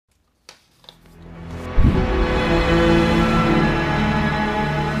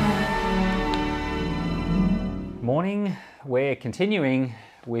we're continuing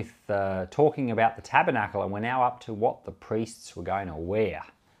with talking about the tabernacle, and we're now up to what the priests were going to wear,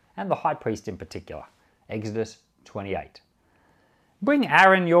 and the high priest in particular. Exodus 28. Bring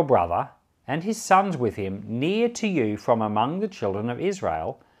Aaron your brother and his sons with him near to you from among the children of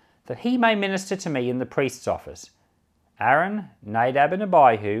Israel, that he may minister to me in the priest's office. Aaron, Nadab and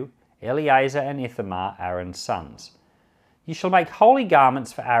Abihu, Eleazar and Ithamar, Aaron's sons. You shall make holy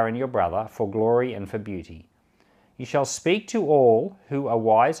garments for Aaron your brother, for glory and for beauty. You shall speak to all who are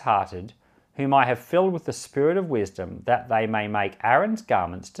wise-hearted, whom I have filled with the spirit of wisdom, that they may make Aaron's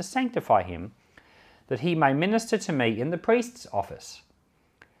garments to sanctify him, that he may minister to me in the priest's office.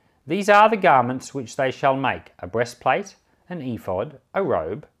 These are the garments which they shall make: a breastplate, an ephod, a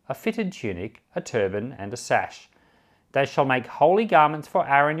robe, a fitted tunic, a turban, and a sash. They shall make holy garments for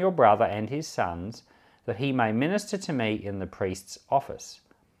Aaron your brother and his sons, that he may minister to me in the priest's office.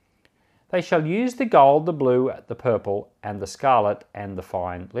 They shall use the gold, the blue, the purple, and the scarlet, and the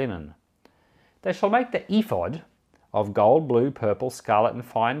fine linen. They shall make the ephod of gold, blue, purple, scarlet, and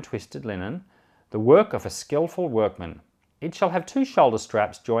fine twisted linen, the work of a skillful workman. It shall have 2 shoulder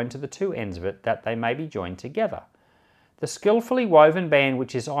straps joined to the 2 ends of it, that they may be joined together. The skillfully woven band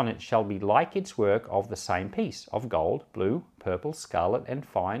which is on it shall be like its work of the same piece, of gold, blue, purple, scarlet, and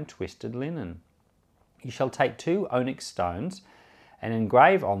fine twisted linen. You shall take 2 onyx stones, and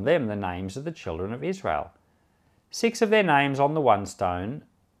engrave on them the names of the children of Israel, 6 of their names on the one stone,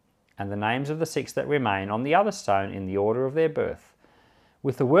 and the names of the 6 that remain on the other stone in the order of their birth,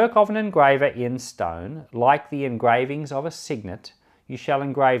 with the work of an engraver in stone, like the engravings of a signet. You shall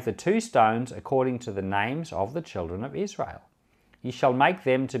engrave the 2 stones according to the names of the children of Israel. You shall make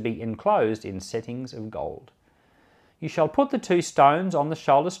them to be enclosed in settings of gold. You shall put the 2 stones on the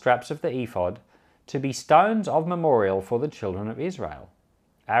shoulder straps of the ephod, to be stones of memorial for the children of Israel.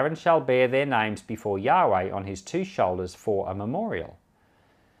 Aaron shall bear their names before Yahweh on his 2 shoulders for a memorial.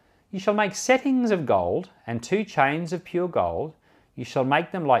 You shall make settings of gold, and 2 chains of pure gold. You shall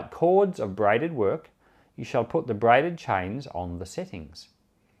make them like cords of braided work. You shall put the braided chains on the settings.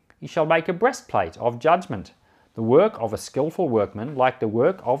 You shall make a breastplate of judgment, the work of a skillful workman, like the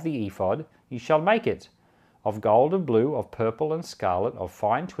work of the ephod. You shall make it. Of gold, of blue, of purple and scarlet, of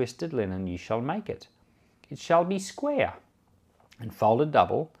fine twisted linen you shall make it. It shall be square and folded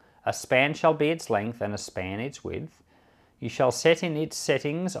double. A span shall be its length, and a span its width. You shall set in its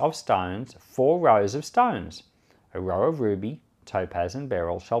settings of stones 4 rows of stones. A row of ruby, topaz and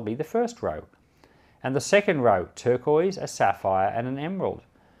beryl shall be the first row, and the second row turquoise, a sapphire and an emerald.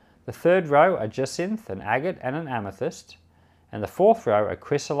 The third row a jacinth, an agate and an amethyst, and the fourth row a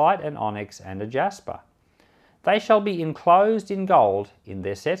chrysolite, an onyx and a jasper. They shall be enclosed in gold in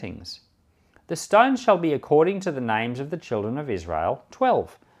their settings. The stones shall be according to the names of the children of Israel,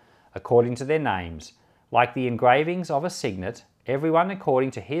 12, according to their names, like the engravings of a signet, everyone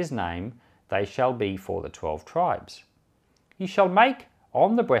according to his name. They shall be for the 12 tribes. You shall make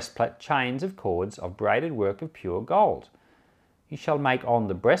on the breastplate chains of cords of braided work of pure gold. You shall make on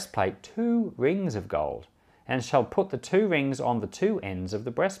the breastplate 2 rings of gold, and shall put the 2 rings on the 2 ends of the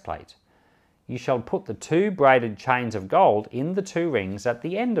breastplate. You shall put the 2 braided chains of gold in the 2 rings at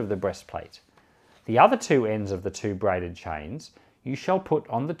the end of the breastplate. The other 2 ends of the 2 braided chains you shall put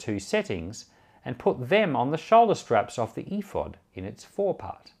on the 2 settings, and put them on the shoulder straps of the ephod in its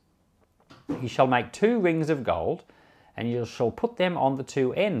forepart. You shall make 2 rings of gold, and you shall put them on the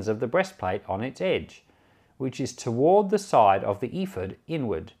 2 ends of the breastplate on its edge, which is toward the side of the ephod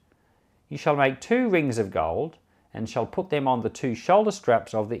inward. You shall make 2 rings of gold, and shall put them on the 2 shoulder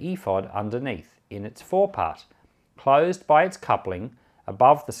straps of the ephod underneath, in its forepart, closed by its coupling,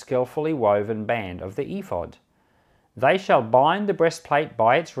 above the skillfully woven band of the ephod. They shall bind the breastplate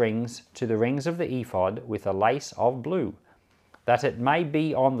by its rings to the rings of the ephod with a lace of blue, that it may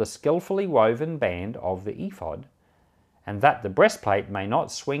be on the skillfully woven band of the ephod, and that the breastplate may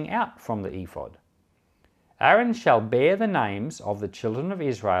not swing out from the ephod. Aaron shall bear the names of the children of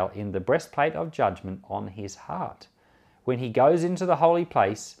Israel in the breastplate of judgment on his heart, when he goes into the holy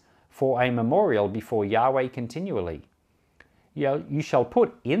place for a memorial before Yahweh continually. You shall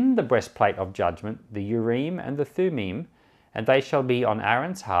put in the breastplate of judgment the Urim and the Thummim, and they shall be on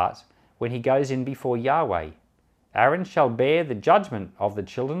Aaron's heart when he goes in before Yahweh. Aaron shall bear the judgment of the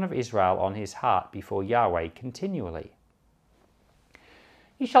children of Israel on his heart before Yahweh continually.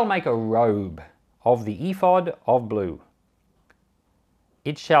 You shall make a robe of the ephod of blue.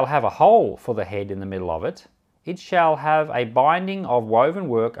 It shall have a hole for the head in the middle of it. It shall have a binding of woven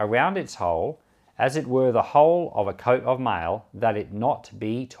work around its hole, as it were the hole of a coat of mail, that it not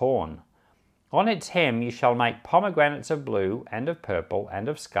be torn. On its hem you shall make pomegranates of blue, and of purple, and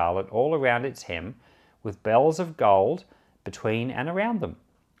of scarlet all around its hem, with bells of gold, between and around them,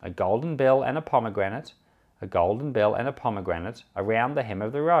 a golden bell and a pomegranate, a golden bell and a pomegranate around the hem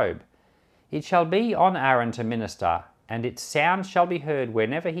of the robe. It shall be on Aaron to minister, and its sound shall be heard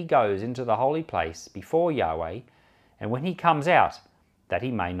whenever he goes into the holy place before Yahweh, and when he comes out, that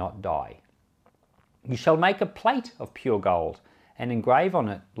he may not die. You shall make a plate of pure gold, and engrave on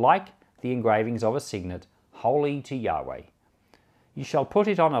it, like the engravings of a signet, holy to Yahweh. You shall put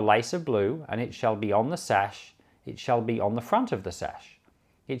it on a lace of blue, and it shall be on the sash, it shall be on the front of the sash.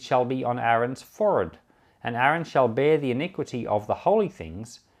 It shall be on Aaron's forehead, and Aaron shall bear the iniquity of the holy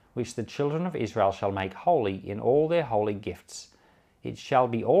things, which the children of Israel shall make holy in all their holy gifts. It shall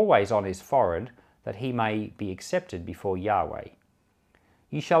be always on his forehead, that he may be accepted before Yahweh.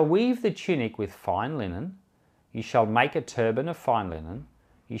 You shall weave the tunic with fine linen. You shall make a turban of fine linen.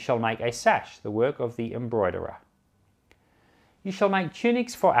 You shall make a sash, the work of the embroiderer. You shall make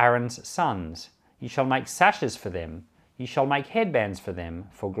tunics for Aaron's sons. You shall make sashes for them. You shall make headbands for them,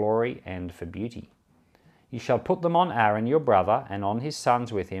 for glory and for beauty. You shall put them on Aaron your brother, and on his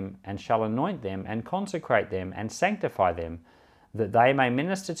sons with him, and shall anoint them, and consecrate them, and sanctify them, that they may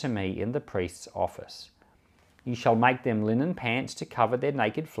minister to me in the priest's office. You shall make them linen pants to cover their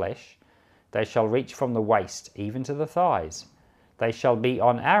naked flesh. They shall reach from the waist even to the thighs. They shall be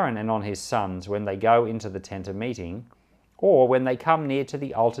on Aaron and on his sons when they go into the tent of meeting, or when they come near to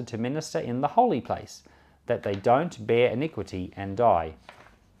the altar to minister in the holy place, that they don't bear iniquity and die.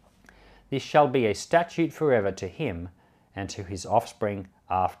 This shall be a statute forever to him and to his offspring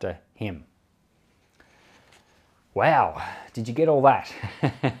after him. Wow, did you get all that?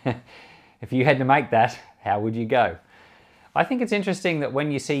 If you had to make that, how would you go? I think it's interesting that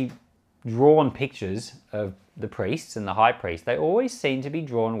when you see drawn pictures of the priests and the high priest, they always seem to be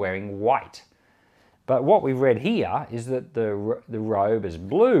drawn wearing white. But what we've read here is that the robe is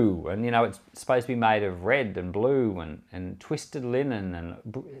blue, and it's supposed to be made of red and blue and twisted linen, and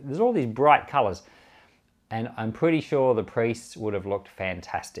there's all these bright colours. And I'm pretty sure the priests would have looked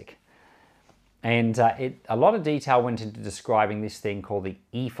fantastic. And a lot of detail went into describing this thing called the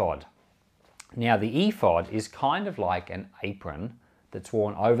ephod. Now, the ephod is kind of like an apron that's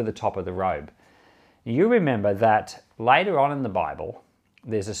worn over the top of the robe. You remember that later on in the Bible,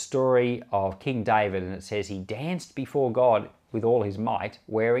 there's a story of King David, and it says he danced before God with all his might,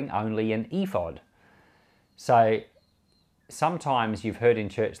 wearing only an ephod. So sometimes you've heard in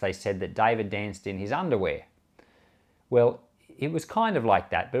church they said that David danced in his underwear. Well, it was kind of like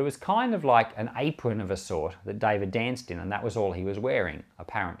that, but it was kind of like an apron of a sort that David danced in, and that was all he was wearing,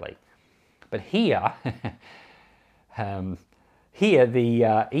 apparently. But here,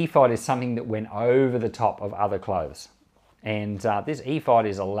 the ephod is something that went over the top of other clothes. And this ephod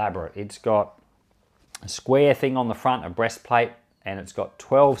is elaborate. It's got a square thing on the front, a breastplate, and it's got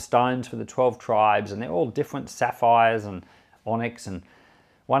 12 stones for the 12 tribes, and they're all different sapphires and onyx. And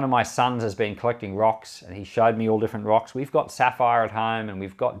one of my sons has been collecting rocks, and he showed me all different rocks. We've got sapphire at home, and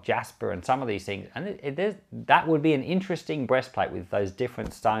we've got jasper and some of these things. And that would be an interesting breastplate with those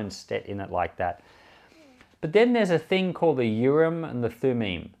different stones set in it like that. But then there's a thing called the Urim and the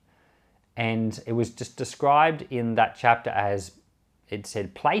Thummim. And it was just described in that chapter as, it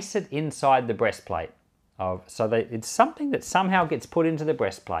said, place it inside the breastplate. So that it's something that somehow gets put into the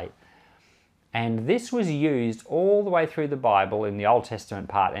breastplate. And this was used all the way through the Bible, in the Old Testament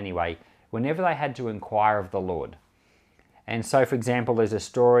part anyway, whenever they had to inquire of the Lord. And so, for example, there's a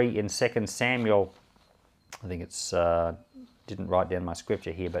story in 2 Samuel, I think it's, didn't write down my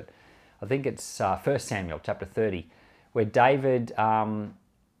scripture here, but I think it's 1 Samuel chapter 30, where David,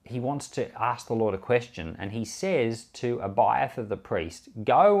 he wants to ask the Lord a question, and he says to Abiathar the priest,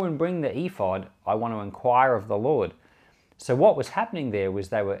 go and bring the ephod, I want to inquire of the Lord. So what was happening there was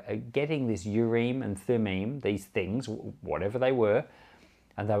they were getting this Urim and Thummim, these things, whatever they were,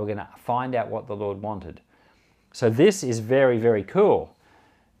 and they were going to find out what the Lord wanted. So this is very, very cool,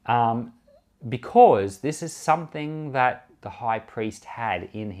 because this is something that the high priest had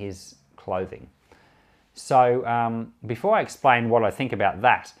in his clothing. So before I explain what I think about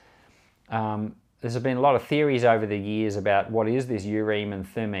that, there's been a lot of theories over the years about what is this Urim and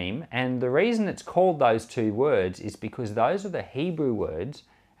Thummim, and the reason it's called those two words is because those are the Hebrew words,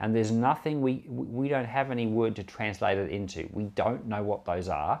 and there's nothing, we don't have any word to translate it into. We don't know what those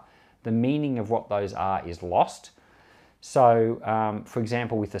are. The meaning of what those are is lost. So, for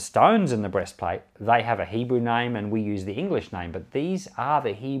example, with the stones in the breastplate, they have a Hebrew name and we use the English name, but these are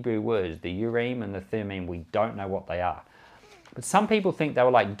the Hebrew words, the Urim and the Thummim. We don't know what they are. But some people think they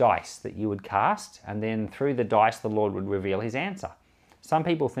were like dice that you would cast, and then through the dice the Lord would reveal his answer. Some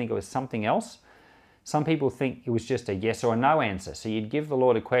people think it was something else. Some people think it was just a yes or a no answer. So you'd give the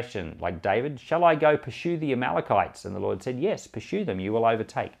Lord a question like David, shall I go pursue the Amalekites? And the Lord said, yes, pursue them, you will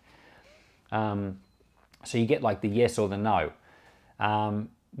overtake. So you get like the yes or the no.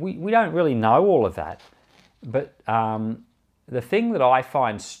 We don't really know all of that. But the thing that I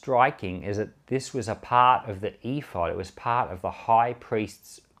find striking is that this was a part of the ephod. It was part of the high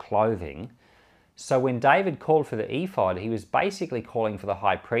priest's clothing. So when David called for the ephod, he was basically calling for the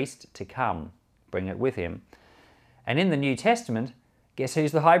high priest to come, bring it with him. And in the New Testament, guess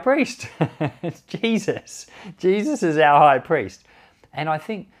who's the high priest? It's Jesus. Jesus is our high priest. And I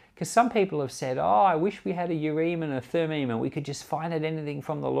think, because some people have said, oh, I wish we had a Urim and a Thummim and we could just find out anything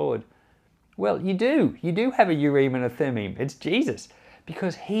from the Lord. Well, you do. You do have a Urim and a Thummim. It's Jesus,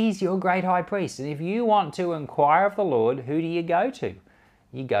 because he's your great high priest. And if you want to inquire of the Lord, who do you go to?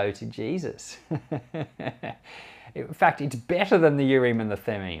 You go to Jesus. In fact, it's better than the Urim and the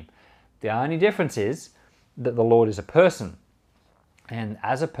Thummim. The only difference is that the Lord is a person. And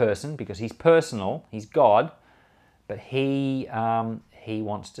as a person, because he's personal, he's God, but he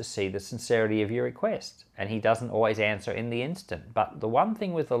wants to see the sincerity of your request. And he doesn't always answer in the instant. But the one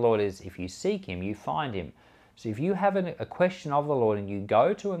thing with the Lord is if you seek him, you find him. So if you have a question of the Lord and you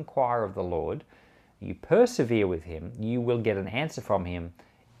go to inquire of the Lord, you persevere with him, you will get an answer from him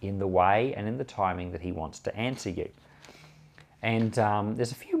in the way and in the timing that he wants to answer you. And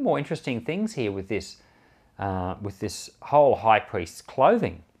there's a few more interesting things here with this whole high priest's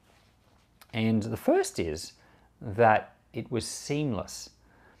clothing. And the first is that it was seamless.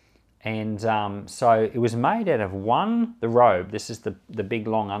 And so it was made out of the robe, this is the big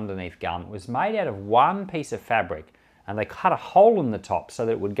long underneath garment, was made out of one piece of fabric, and they cut a hole in the top so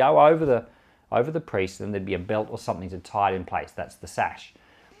that it would go over the priest, and there'd be a belt or something to tie it in place. That's the sash.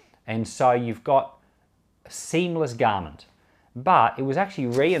 And so you've got a seamless garment. But it was actually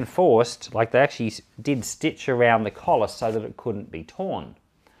reinforced, like they actually did stitch around the collar so that it couldn't be torn.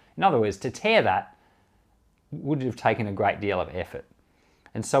 In other words, to tear that would have taken a great deal of effort.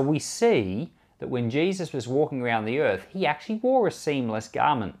 And so we see that when Jesus was walking around the earth, he actually wore a seamless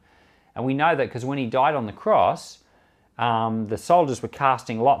garment. And we know that because when he died on the cross, the soldiers were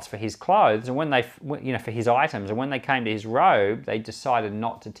casting lots for his clothes, and when they, for his items, and when they came to his robe, they decided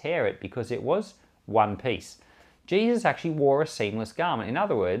not to tear it because it was one piece. Jesus actually wore a seamless garment. In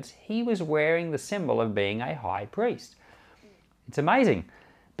other words, he was wearing the symbol of being a high priest. It's amazing.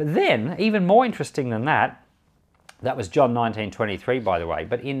 But then, even more interesting than that, that was John 19:23, by the way,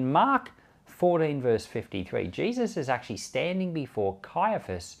 but in Mark 14 verse 53, Jesus is actually standing before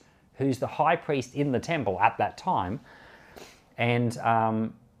Caiphas, who's the high priest in the temple at that time, and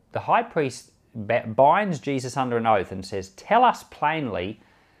the high priest binds Jesus under an oath and says, tell us plainly,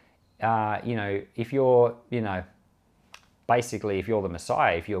 if you're, basically if you're the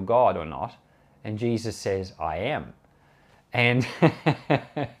Messiah, if you're God or not. And Jesus says, I am. And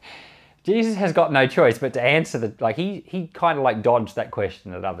Jesus has got no choice but to answer he kind of like dodged that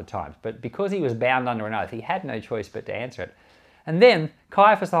question at other times. But because he was bound under an oath, he had no choice but to answer it. And then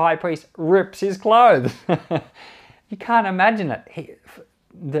Caiphas the high priest rips his clothes. You can't imagine it.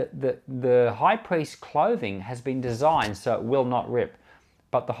 The high priest's clothing has been designed so it will not rip.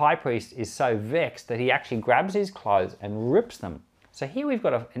 But the high priest is so vexed that he actually grabs his clothes and rips them. So here we've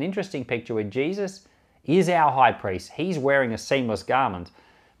got an interesting picture where Jesus is our high priest. He's wearing a seamless garment,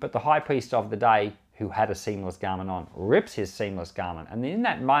 but the high priest of the day, who had a seamless garment on, rips his seamless garment. And in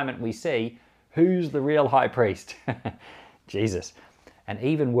that moment we see who's the real high priest. Jesus. And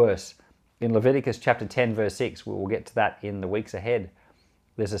even worse, in Leviticus chapter 10 verse 6, we will get to that in the weeks ahead,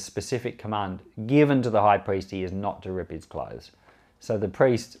 there's a specific command given to the high priest. He is not to rip his clothes. So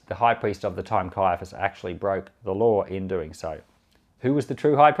the high priest of the time, Caiphas, actually broke the law in doing so. Who was the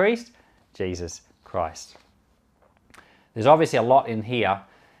true high priest? Jesus Christ. There's obviously a lot in here.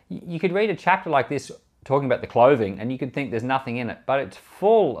 You could read a chapter like this talking about the clothing and you could think there's nothing in it, but it's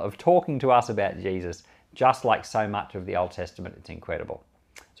full of talking to us about Jesus, just like so much of the Old Testament. It's incredible.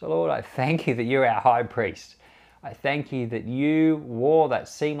 So Lord, I thank you that you're our high priest. I thank you that you wore that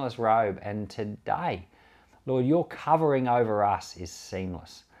seamless robe, and today, Lord, your covering over us is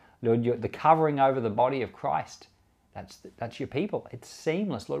seamless. Lord, the covering over the body of Christ, that's your people. It's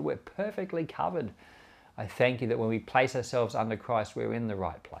seamless. Lord, we're perfectly covered. I thank you that when we place ourselves under Christ, we're in the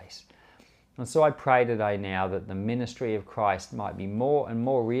right place. And so I pray today now that the ministry of Christ might be more and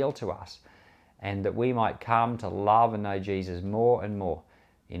more real to us, and that we might come to love and know Jesus more and more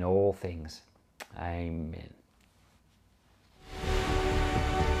in all things. Amen.